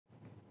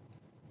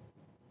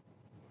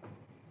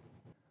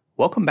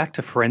Welcome back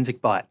to Forensic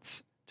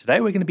Bites. Today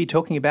we're going to be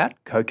talking about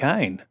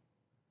cocaine.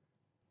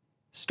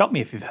 Stop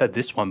me if you've heard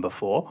this one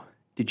before.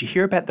 Did you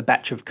hear about the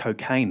batch of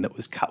cocaine that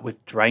was cut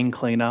with drain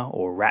cleaner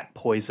or rat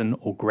poison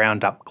or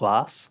ground up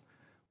glass?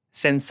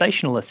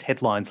 Sensationalist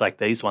headlines like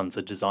these ones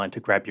are designed to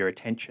grab your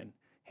attention,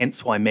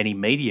 hence why many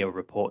media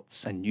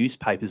reports and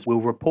newspapers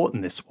will report in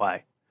this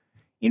way.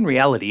 In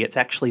reality, it's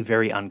actually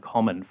very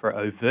uncommon for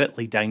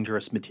overtly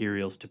dangerous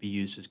materials to be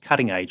used as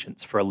cutting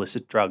agents for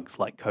illicit drugs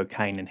like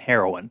cocaine and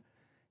heroin.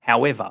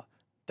 However,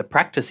 the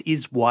practice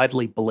is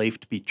widely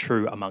believed to be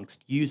true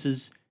amongst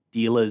users,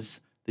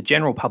 dealers, the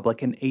general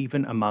public, and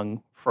even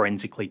among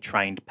forensically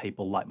trained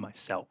people like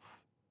myself.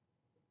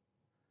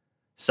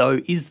 So,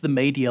 is the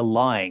media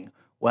lying?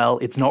 Well,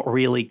 it's not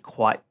really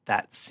quite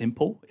that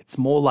simple. It's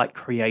more like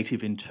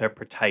creative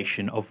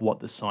interpretation of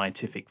what the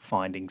scientific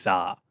findings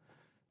are.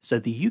 So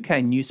the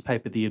UK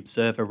newspaper The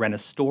Observer ran a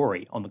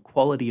story on the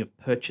quality of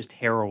purchased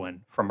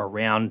heroin from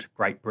around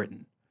Great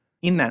Britain.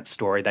 In that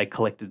story, they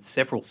collected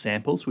several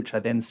samples which they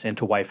then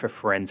sent away for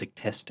forensic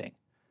testing.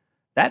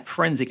 That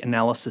forensic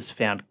analysis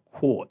found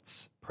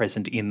quartz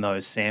present in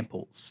those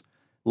samples.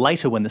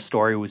 Later, when the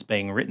story was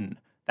being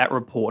written, that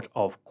report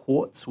of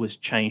quartz was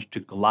changed to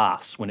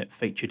glass when it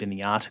featured in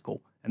the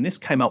article, and this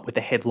came up with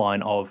a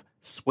headline of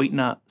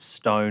 "Sweetener,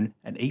 stone,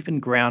 and even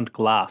ground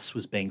glass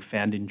was being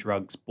found in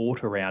drugs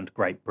bought around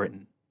Great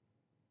Britain."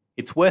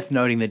 It's worth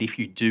noting that if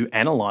you do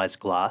analyse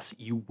glass,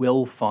 you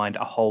will find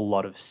a whole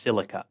lot of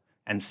silica,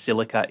 and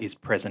silica is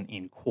present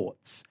in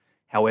quartz.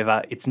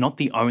 However, it's not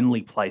the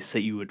only place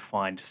that you would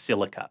find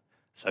silica.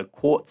 So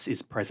quartz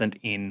is present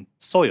in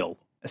soil,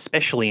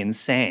 especially in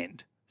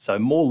sand. So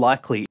more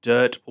likely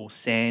dirt or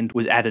sand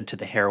was added to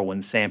the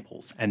heroin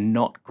samples and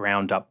not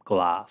ground up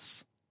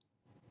glass.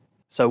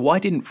 So why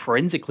didn't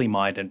forensically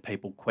minded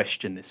people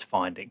question this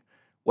finding?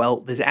 Well,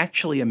 there's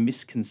actually a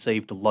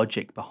misconceived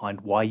logic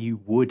behind why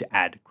you would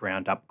add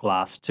ground up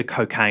glass to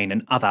cocaine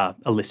and other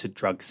illicit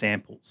drug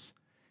samples.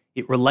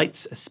 It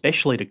relates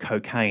especially to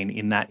cocaine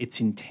in that it's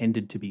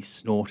intended to be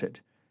snorted.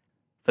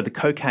 For the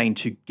cocaine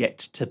to get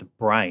to the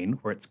brain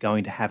where it's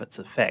going to have its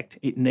effect,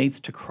 it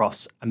needs to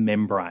cross a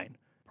membrane,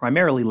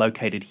 primarily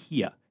located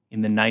here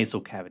in the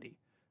nasal cavity.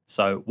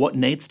 So what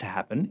needs to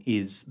happen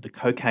is the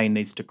cocaine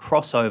needs to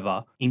cross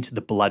over into the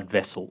blood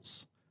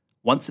vessels.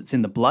 Once it's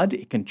in the blood,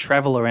 it can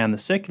travel around the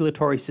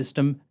circulatory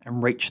system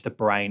and reach the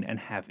brain and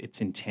have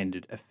its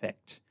intended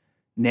effect.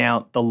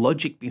 Now, the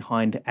logic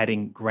behind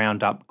adding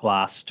ground up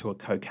glass to a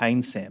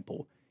cocaine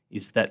sample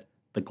is that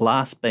the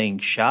glass being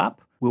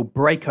sharp will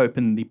break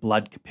open the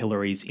blood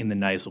capillaries in the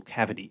nasal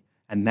cavity,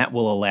 and that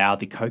will allow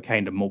the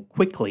cocaine to more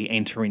quickly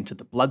enter into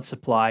the blood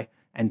supply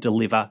and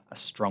deliver a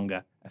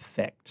stronger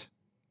effect.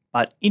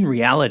 But in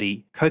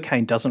reality,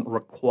 cocaine doesn't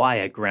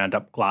require ground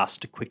up glass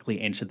to quickly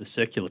enter the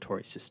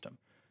circulatory system.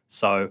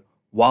 So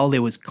while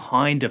there was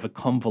kind of a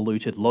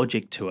convoluted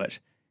logic to it,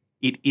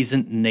 it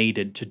isn't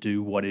needed to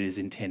do what it is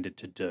intended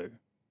to do.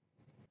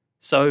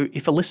 So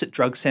if illicit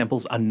drug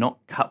samples are not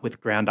cut with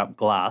ground up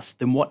glass,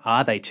 then what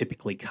are they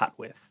typically cut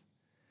with?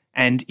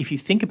 And if you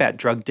think about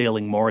drug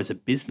dealing more as a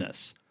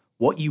business,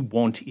 what you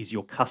want is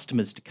your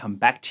customers to come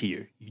back to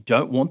you. You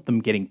don't want them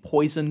getting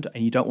poisoned,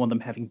 and you don't want them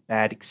having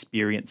bad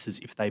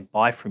experiences if they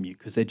buy from you,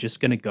 because they're just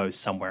going to go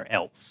somewhere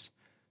else.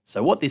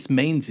 So what this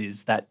means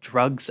is that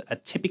drugs are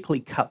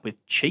typically cut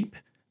with cheap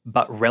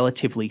but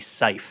relatively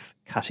safe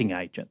cutting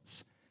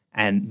agents.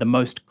 And the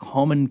most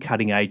common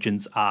cutting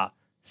agents are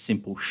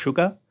simple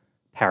sugar,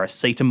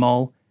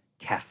 paracetamol,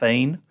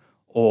 caffeine,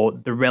 or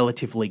the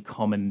relatively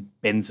common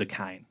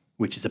benzocaine,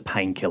 which is a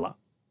painkiller.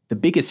 The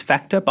biggest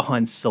factor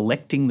behind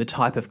selecting the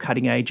type of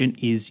cutting agent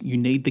is you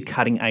need the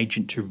cutting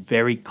agent to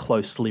very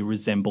closely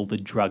resemble the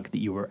drug that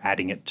you are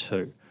adding it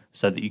to,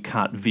 so that you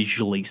can't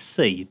visually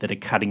see that a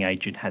cutting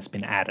agent has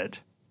been added.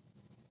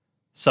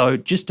 So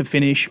just to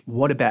finish,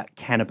 what about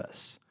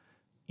cannabis?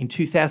 In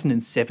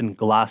 2007,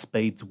 glass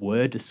beads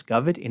were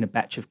discovered in a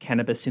batch of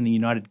cannabis in the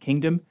United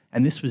Kingdom,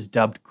 and this was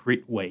dubbed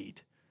gritweed.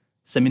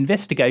 Some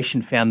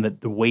investigation found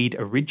that the weed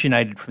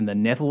originated from the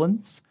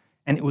Netherlands,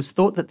 and it was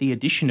thought that the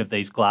addition of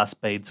these glass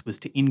beads was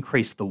to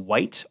increase the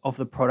weight of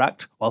the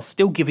product while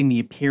still giving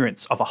the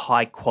appearance of a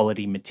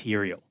high-quality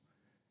material.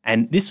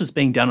 And this was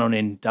being done on an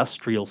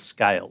industrial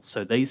scale,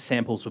 so these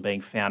samples were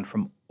being found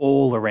from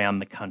all around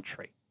the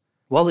country.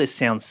 While this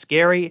sounds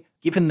scary,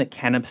 given that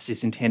cannabis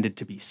is intended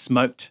to be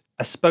smoked,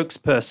 a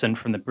spokesperson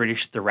from the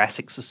British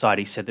Thoracic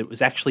Society said that it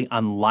was actually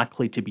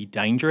unlikely to be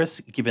dangerous,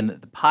 given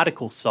that the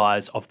particle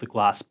size of the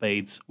glass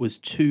beads was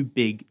too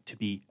big to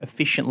be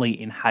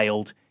efficiently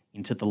inhaled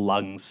into the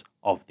lungs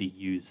of the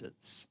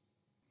users.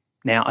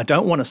 Now, I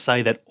don't want to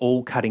say that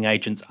all cutting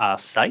agents are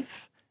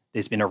safe.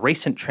 There's been a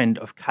recent trend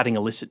of cutting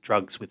illicit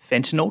drugs with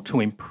fentanyl to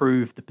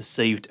improve the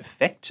perceived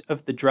effect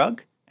of the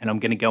drug, and I'm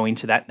going to go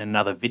into that in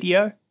another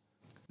video.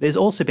 There's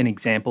also been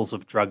examples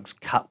of drugs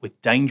cut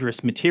with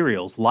dangerous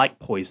materials like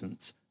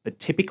poisons, but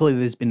typically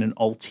there's been an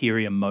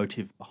ulterior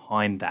motive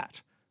behind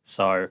that.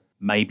 So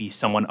maybe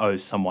someone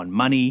owes someone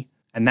money,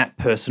 and that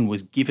person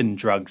was given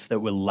drugs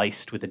that were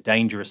laced with a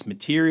dangerous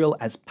material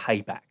as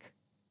payback.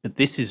 But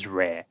this is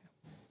rare.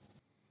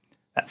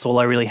 That's all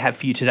I really have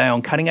for you today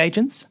on Cutting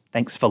Agents.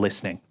 Thanks for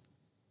listening.